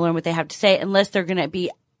time going to learn what they have to say unless they're going to be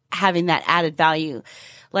having that added value?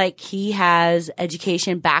 Like, he has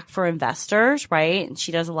education back for investors, right? And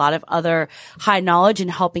she does a lot of other high knowledge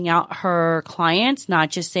and helping out her clients,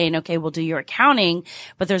 not just saying, okay, we'll do your accounting,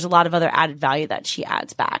 but there's a lot of other added value that she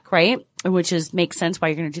adds back, right? Which makes sense why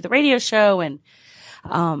you're going to do the radio show and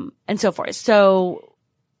so forth. So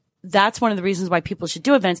that's one of the reasons why people should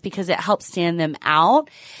do events, because it helps stand them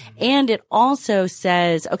out. And it also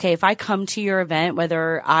says, okay, if I come to your event,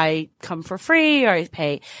 whether I come for free or I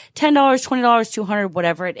pay $10, $20, $200,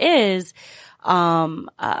 whatever it is, I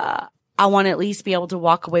want to at least be able to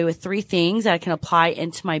walk away with 3 things that I can apply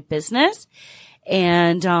into my business.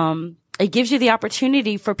 And, it gives you the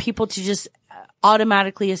opportunity for people to just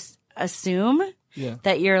automatically assume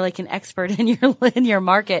that you're like an expert in your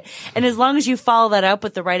market. And as long as you follow that up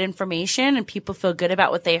with the right information and people feel good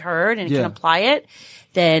about what they heard and can apply it,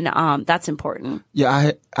 then that's important.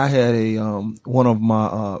 Yeah, I had a one of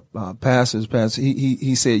my pastors,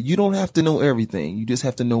 he said, you don't have to know everything. You just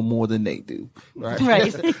have to know more than they do. Right.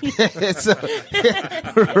 Right. So,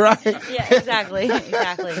 right. Yeah, exactly.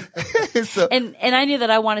 So, and I knew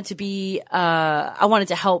that I wanted to be I wanted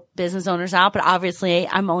to help business owners out, but obviously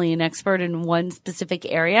I'm only an expert in one specific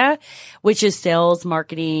area, which is sales,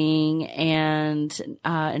 marketing, and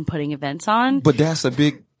putting events on. But that's a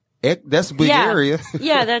big area.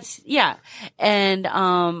 And,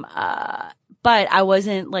 but I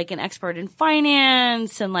wasn't like an expert in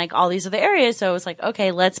finance and like all these other areas. So I was like,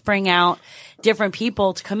 okay, let's bring out different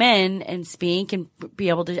people to come in and speak and be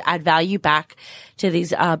able to add value back to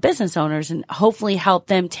these, business owners and hopefully help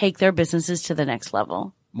them take their businesses to the next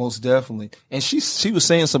level. Most definitely. And she was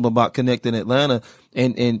saying something about Connecting Atlanta,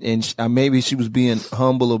 and maybe she was being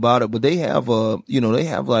humble about it, but they have they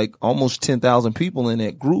have like almost 10,000 people in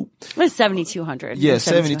that group. It was 7,200. Yeah,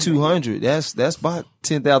 7,200. That's about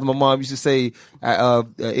 10,000. My mom used to say,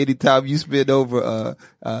 anytime you spend over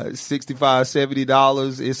 $65,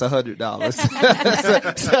 $70, it's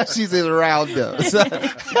 $100. so she's in around them.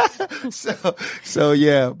 So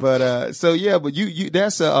yeah, but you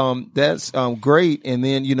that's great. And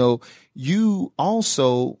then you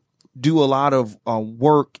also do a lot of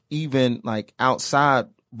work, even like outside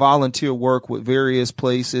volunteer work with various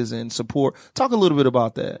places and support. Talk a little bit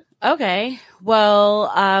about that. Okay.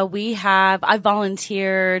 Well, I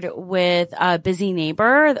volunteered with Busy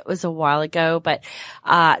Neighbor. That was a while ago, but,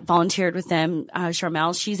 volunteered with them.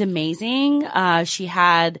 Charmel, she's amazing. She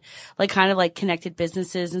had kind of connected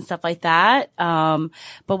businesses and stuff like that.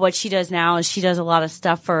 But what she does now is she does a lot of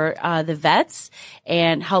stuff for, the vets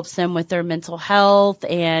and helps them with their mental health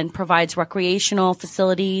and provides recreational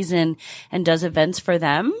facilities and does events for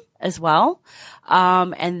them as well.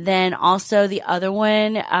 And then also the other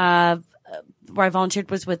one, where I volunteered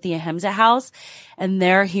was with the Ahimsa House, and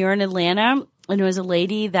they're here in Atlanta. And it was a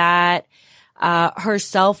lady that,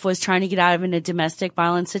 herself was trying to get out of a domestic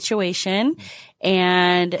violence situation,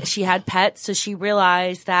 and she had pets. So she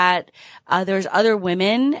realized that, there's other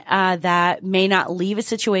women, that may not leave a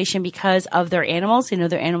situation because of their animals.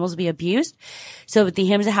 Their animals be abused. So what the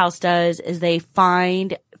Ahimsa House does is they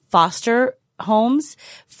find foster homes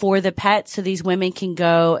for the pets so these women can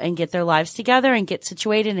go and get their lives together and get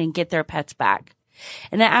situated and get their pets back.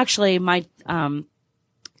 And that actually, my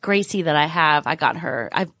Gracie that I have,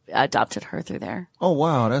 I've adopted her through there. Oh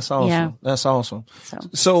wow, that's awesome. Yeah. That's awesome.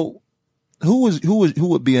 So who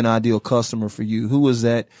would be an ideal customer for you? Who is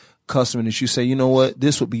that customer that you say, you know what,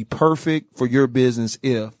 this would be perfect for your business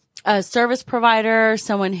if? A service provider,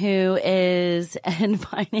 someone who is in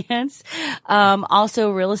finance,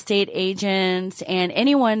 also real estate agents, and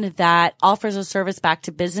anyone that offers a service back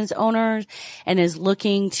to business owners and is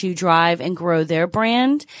looking to drive and grow their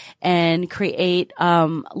brand and create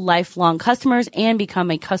lifelong customers and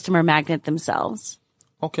become a customer magnet themselves.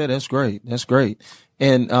 Okay, that's great. That's great.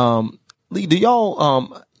 And Lee, do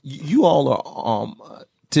y'all you all are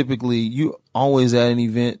typically you always at an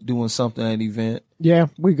event doing something at an event? Yeah,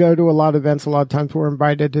 we go to a lot of events. A lot of times we're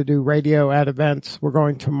invited to do radio at events. We're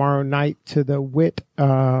going tomorrow night to the WIT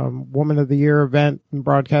Woman of the Year event and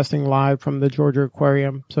broadcasting live from the Georgia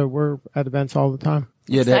Aquarium. So we're at events all the time.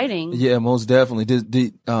 Yeah, Exciting. Most definitely.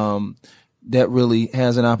 That really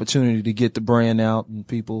has an opportunity to get the brand out and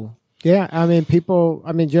people. Yeah,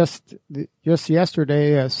 just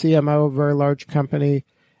yesterday, a CMO of a very large company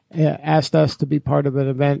asked us to be part of an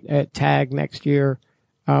event at TAG next year.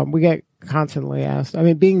 We get constantly asked.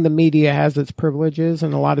 Being the media has its privileges,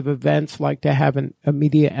 and a lot of events like to have a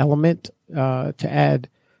media element to add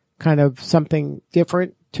kind of something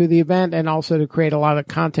different to the event, and also to create a lot of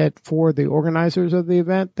content for the organizers of the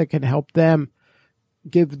event that can help them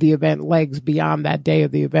give the event legs beyond that day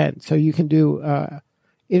of the event. So you can do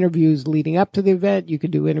interviews leading up to the event, you can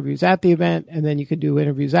do interviews at the event, and then you can do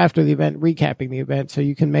interviews after the event, recapping the event. So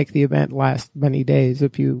you can make the event last many days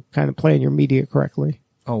if you kind of plan your media correctly.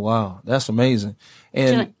 Oh, wow. That's amazing.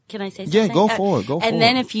 And can I say something? Yeah, go for it. And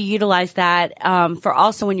then if you utilize that for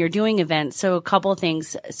also when you're doing events, so a couple of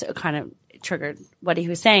things kind of triggered what he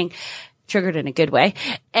was saying. Triggered in a good way.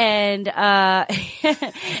 And,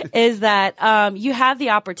 is that, you have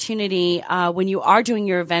the opportunity, when you are doing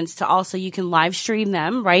your events to also, you can live stream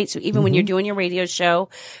them, right? So even when you're doing your radio show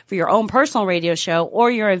for your own personal radio show or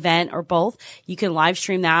your event or both, you can live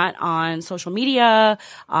stream that on social media,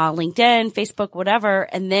 LinkedIn, Facebook, whatever.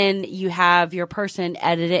 And then you have your person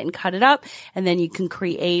edit it and cut it up. And then you can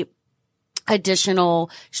create additional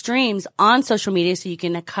streams on social media so you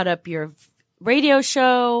can cut up your radio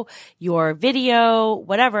show, your video,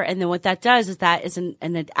 whatever. And then what that does is that is an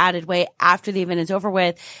added way after the event is over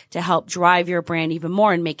with to help drive your brand even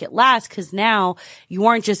more and make it last. Cause now you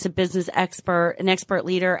aren't just a business expert, an expert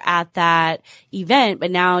leader at that event,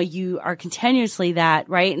 but now you are continuously that,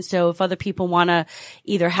 right? And so if other people want to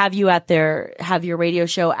either have you have your radio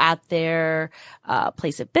show at their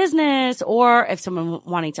place of business, or if someone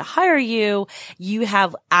wanting to hire you, you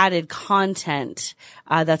have added content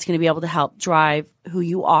that's going to be able to help drive who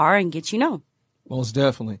you are and get you known. Most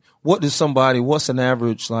definitely. What's an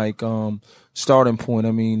average starting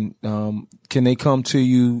point? Can they come to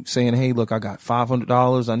you saying, "Hey, look, I got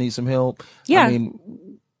 $500. I need some help"? Yeah. They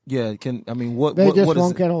just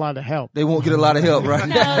won't get a lot of help. They won't get a lot of help, right?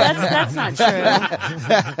 No, that's not true.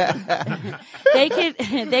 They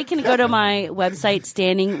can go to my website,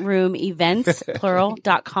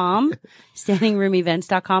 standingroomevents.com,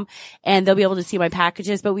 standingroomevents.com, and they'll be able to see my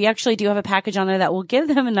packages. But we actually do have a package on there that will give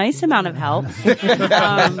them a nice amount of help,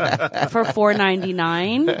 for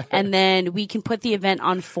 $4.99. And then we can put the event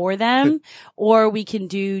on for them, or we can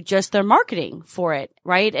do just their marketing for it,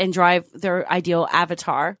 right? And drive their ideal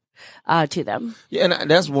avatar to them. Yeah, and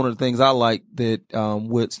that's one of the things I like that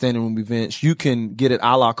with standing room events, you can get it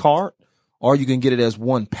a la carte, or you can get it as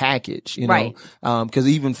one package, right. Because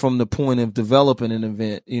even from the point of developing an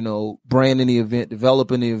event, branding the event,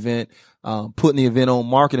 developing the event, putting the event on,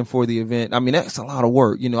 marketing for the event. That's a lot of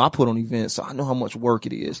work. I put on events, so I know how much work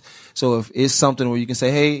it is. So if it's something where you can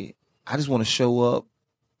say, "Hey, I just want to show up,"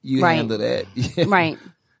 you right. handle that. Right.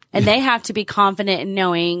 And they have to be confident in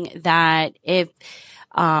knowing that if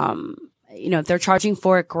they're charging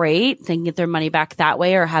for it, great. They can get their money back that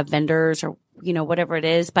way, or have vendors, or, whatever it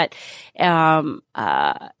is. But,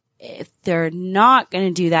 if they're not going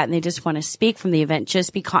to do that and they just want to speak from the event,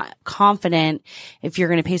 just be confident, if you're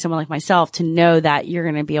going to pay someone like myself, to know that you're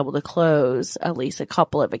going to be able to close at least a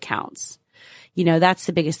couple of accounts. That's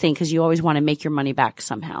the biggest thing, because you always want to make your money back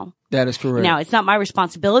somehow. That is correct. Now, it's not my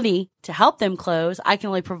responsibility to help them close. I can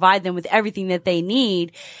only provide them with everything that they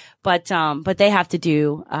need. But they have to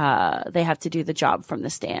do the job from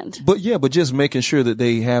the stand. But just making sure that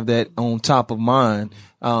they have that on top of mind,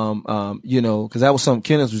 cause that was something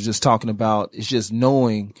Kenneth was just talking about. It's just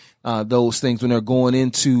knowing, those things when they're going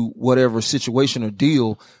into whatever situation or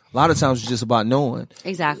deal. A lot of times it's just about knowing.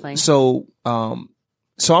 Exactly. So I'm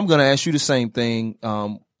going to ask you the same thing.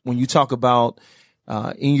 When you talk about,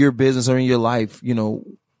 in your business or in your life,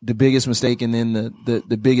 the biggest mistake and then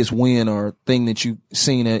the biggest win or thing that you've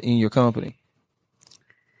seen in your company?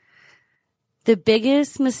 The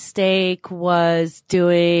biggest mistake was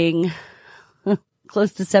doing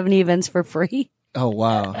close to 70 events for free. Oh,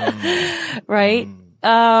 wow. Right.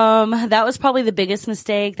 That was probably the biggest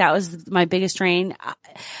mistake. That was my biggest drain.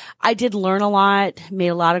 I did learn a lot, made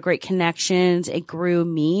a lot of great connections. It grew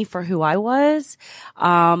me for who I was.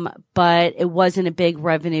 But it wasn't a big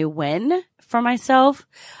revenue win for myself,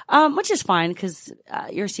 which is fine because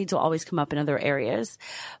your seeds will always come up in other areas.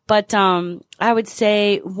 But I would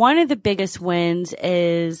say one of the biggest wins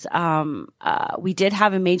is we did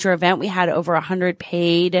have a major event. We had over 100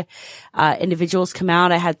 paid individuals come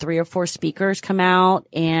out. I had 3 or 4 speakers come out,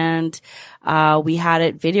 and we had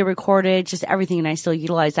it video recorded, just everything. And I still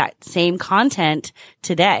utilize that same content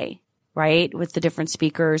today, right, with the different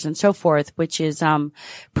speakers and so forth, which is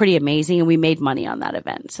pretty amazing. And we made money on that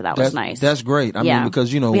event, so that was nice. That's great. I mean,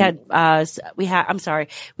 because we had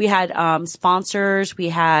sponsors, we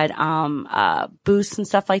had booths and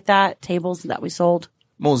stuff like that, tables that we sold.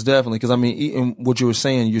 Most definitely, because I mean, even what you were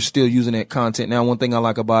saying, you're still using that content. Now, one thing I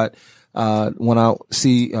like about when I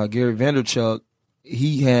see Gary Vaynerchuk,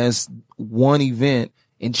 he has one event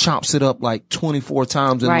and chops it up like 24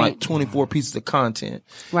 times in like 24 pieces of content.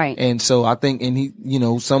 Right. And so I think, and he,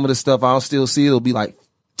 some of the stuff I'll still see, it'll be like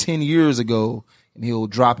 10 years ago, and he'll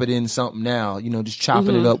drop it in something now, just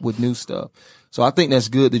chopping it up with new stuff. So I think that's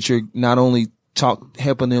good that you're not only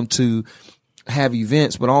helping them to have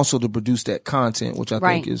events, but also to produce that content, which I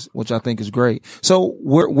think is great. So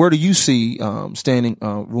where do you see standing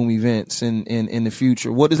room events in the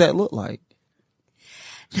future? What does that look like?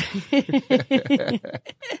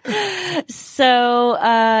 So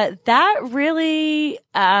that really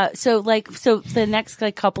so the next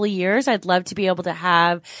couple of years, I'd love to be able to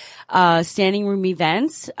have standing room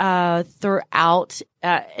events throughout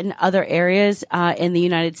in other areas in the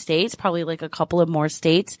United States, probably like a couple of more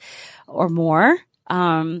states or more.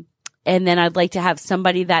 And then I'd like to have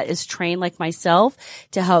somebody that is trained like myself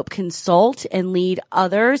to help consult and lead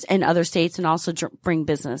others in other states, and also bring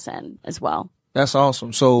business in as well. That's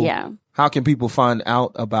awesome. So how can people find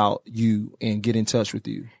out about you and get in touch with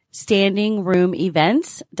you?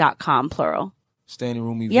 standingroomevents.com, plural. Standing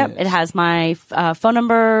Room Events. Yep. It has my phone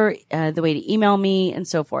number, the way to email me, and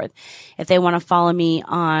so forth. If they want to follow me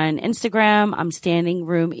on Instagram, I'm Standing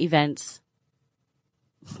Room Events.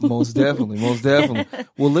 Most definitely. Most definitely.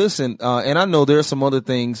 Well, listen, and I know there are some other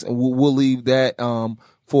things, and we'll leave that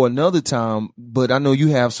for another time, but I know you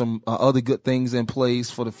have some other good things in place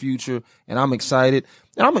for the future, and I'm excited.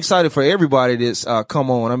 And I'm excited for everybody that's come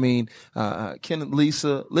on. I mean, Kenneth,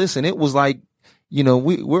 Lisa, listen, it was like,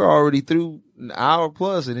 we're already through an hour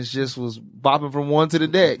plus, and it just was bopping from one to the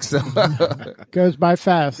next. So goes by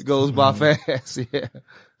fast. It goes by fast, yeah.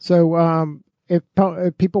 So if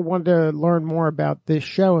people want to learn more about this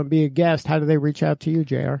show and be a guest, how do they reach out to you,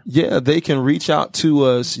 JR? Yeah, they can reach out to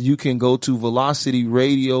us. You can go to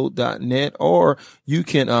velocityradio.net, or you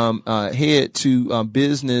can head to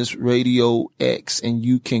Business Radio X, and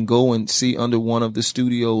you can go and see under one of the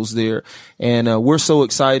studios there. And we're so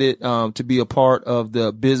excited to be a part of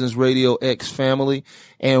the Business Radio X family,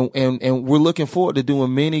 and we're looking forward to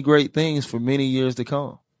doing many great things for many years to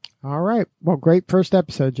come. All right. Well, great first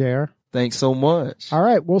episode, JR. Thanks so much. All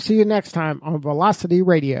right. We'll see you next time on Velocity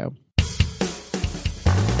Radio.